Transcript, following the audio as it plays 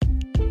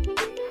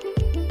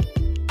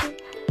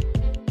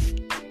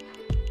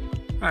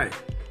Hi,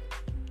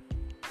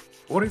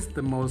 what is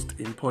the most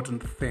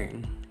important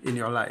thing in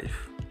your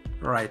life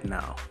right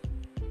now?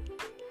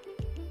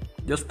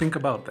 Just think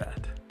about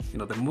that.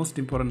 The most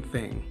important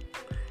thing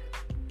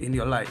in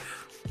your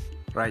life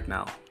right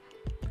now.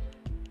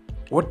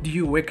 What do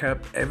you wake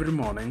up every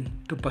morning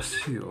to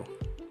pursue?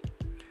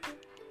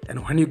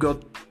 And when you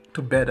go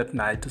to bed at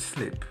night to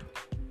sleep,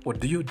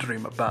 what do you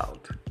dream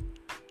about?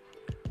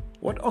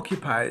 What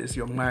occupies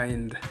your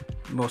mind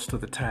most of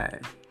the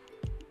time?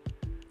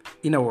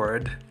 In a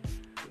word,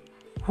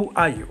 who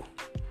are you?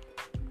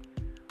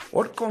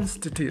 What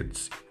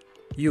constitutes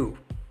you?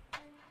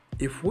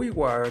 If we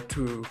were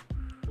to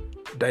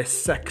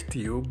dissect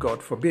you,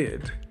 God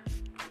forbid,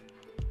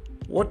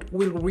 what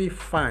will we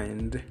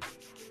find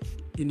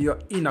in your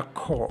inner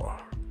core?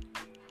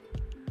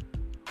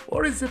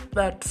 What is it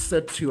that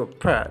sets you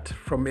apart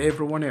from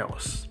everyone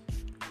else?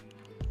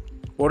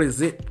 What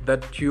is it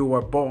that you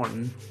were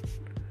born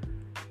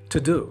to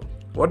do?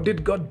 What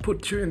did God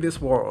put you in this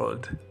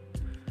world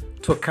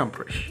to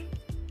accomplish?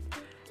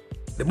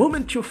 The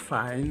moment you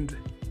find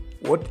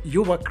what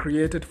you were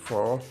created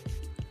for,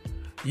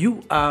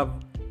 you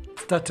have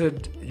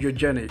started your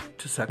journey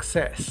to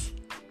success.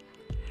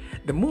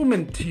 The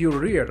moment you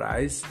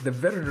realize the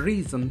very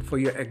reason for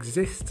your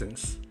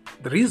existence,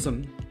 the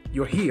reason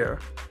you're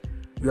here,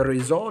 you are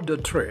resolved to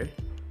try,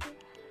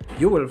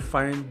 you will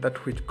find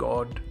that which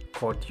God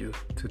called you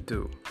to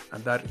do,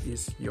 and that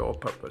is your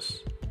purpose.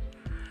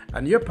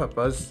 And your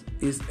purpose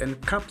is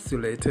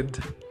encapsulated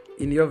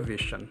in your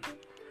vision.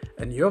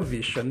 And your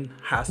vision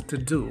has to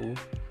do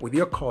with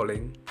your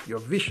calling. Your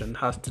vision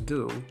has to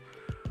do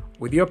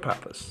with your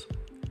purpose.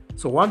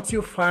 So once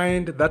you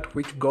find that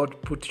which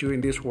God put you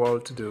in this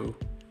world to do,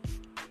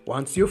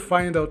 once you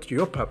find out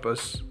your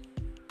purpose,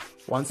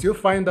 once you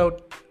find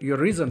out your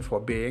reason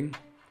for being,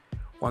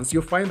 once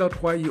you find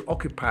out why you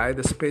occupy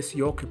the space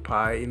you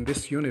occupy in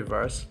this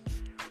universe,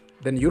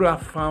 then you'll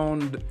have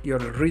found your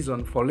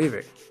reason for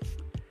living.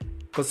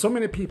 Because so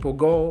many people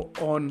go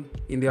on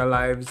in their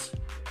lives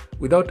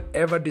without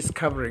ever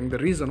discovering the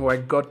reason why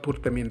God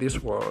put them in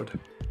this world.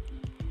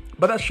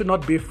 But that should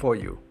not be for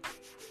you.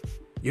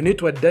 You need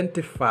to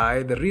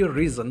identify the real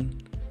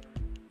reason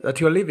that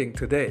you're living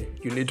today.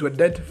 You need to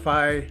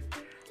identify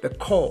the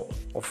core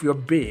of your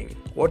being,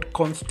 what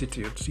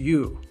constitutes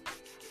you.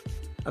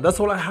 And that's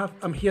all I have.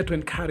 I'm here to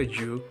encourage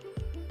you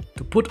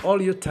to put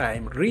all your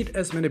time, read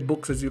as many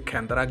books as you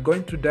can that are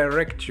going to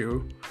direct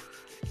you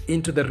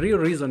into the real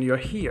reason you're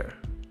here.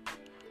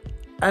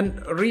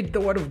 And read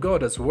the Word of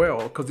God as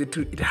well, because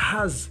it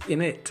has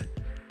in it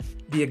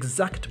the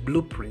exact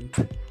blueprint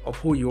of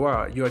who you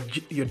are, your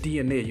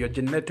DNA, your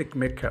genetic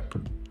makeup.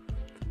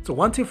 So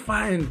once you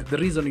find the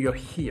reason you're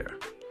here,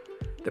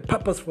 the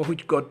purpose for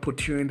which God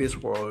put you in this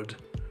world,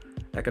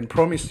 I can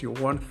promise you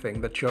one thing,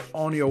 that you're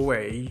on your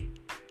way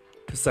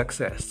to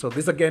success. So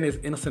this again is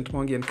Innocent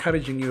Mwangi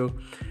encouraging you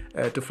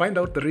to find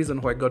out the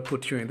reason why God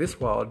put you in this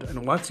world.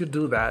 And once you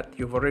do that,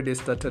 you've already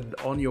started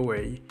on your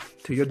way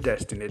to your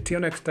destiny. Till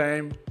next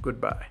time,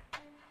 goodbye.